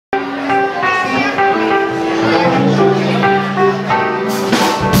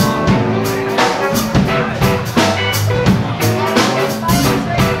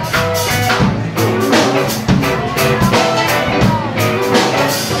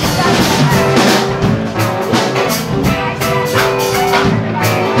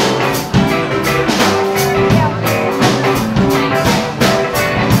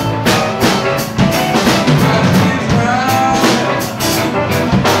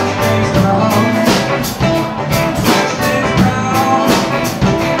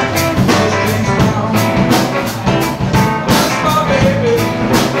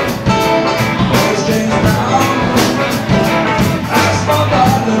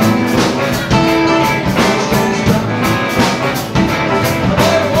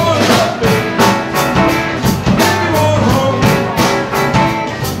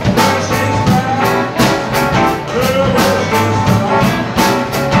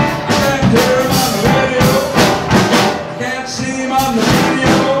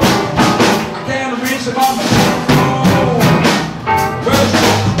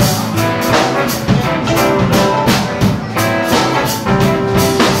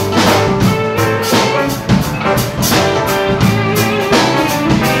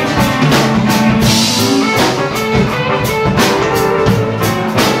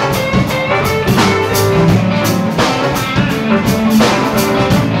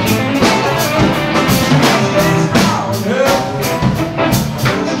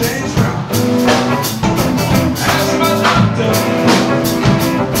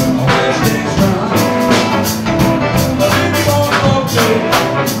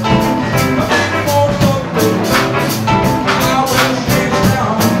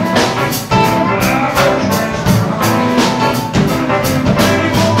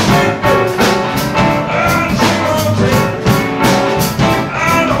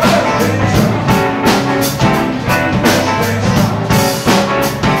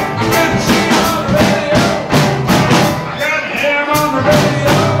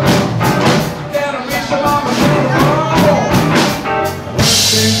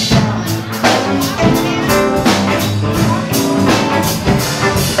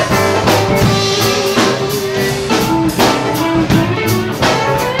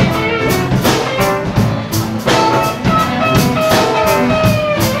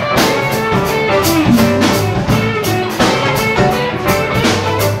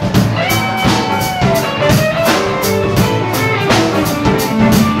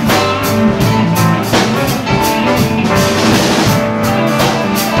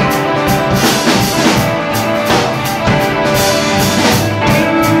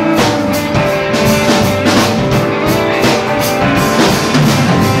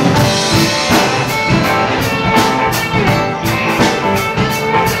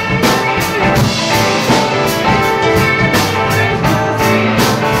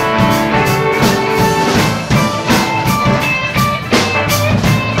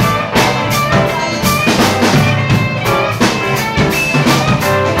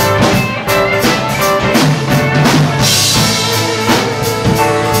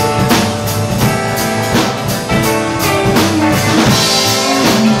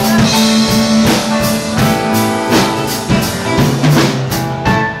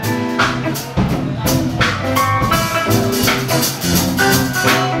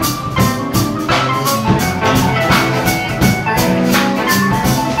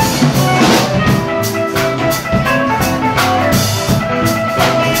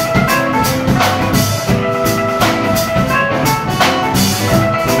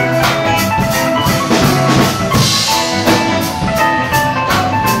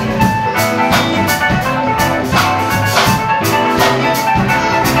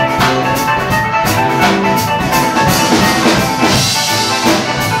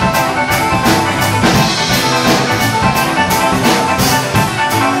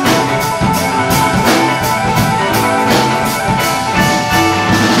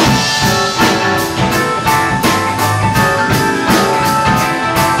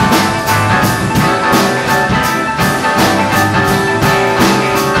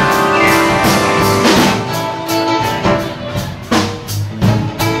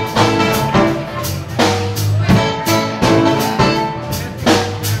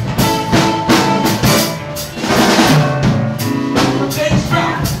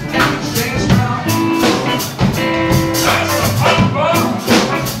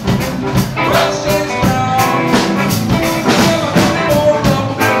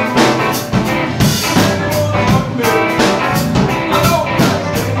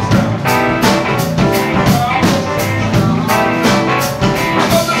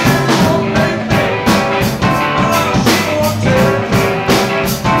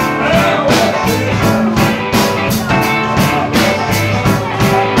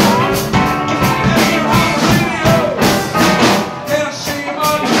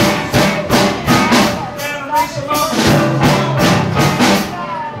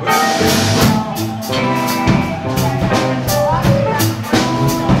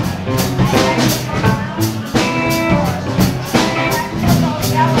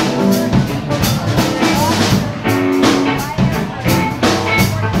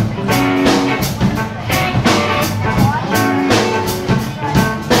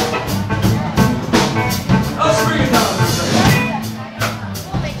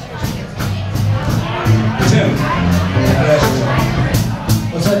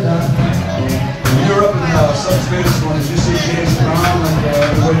What's that, Don? When you were up in Subspace this morning, did you see James Brown and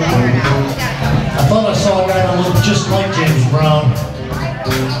everybody? I thought I saw a guy that looked just like James Brown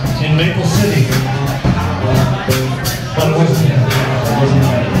in Maple City. But it wasn't him.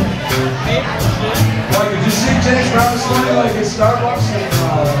 Why, did you see James Brown this morning like at Starbucks?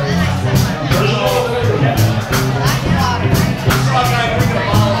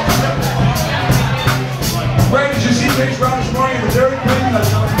 Ray, did you see James Brown this morning in the Dairy Queen?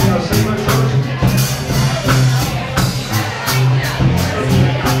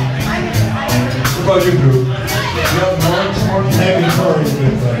 What about you, Drew? You have more this morning? Maybe Corey's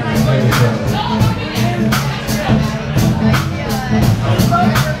good, buddy. Maybe Corey.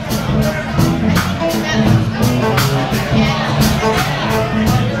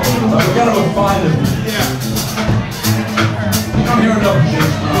 We gotta find him. Yeah. You don't hear enough of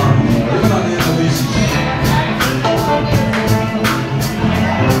James Brown. Even on the NBC.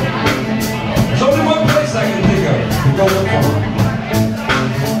 There's only one place I can think of to go look for him.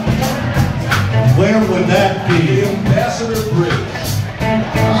 Where would that be? The Ambassador Bridge.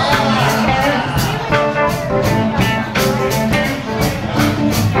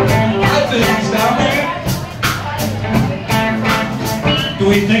 I think he's down there. Do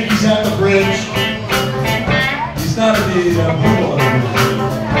we think he's at the bridge? He's not at the pool.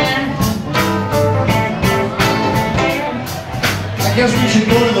 I guess we should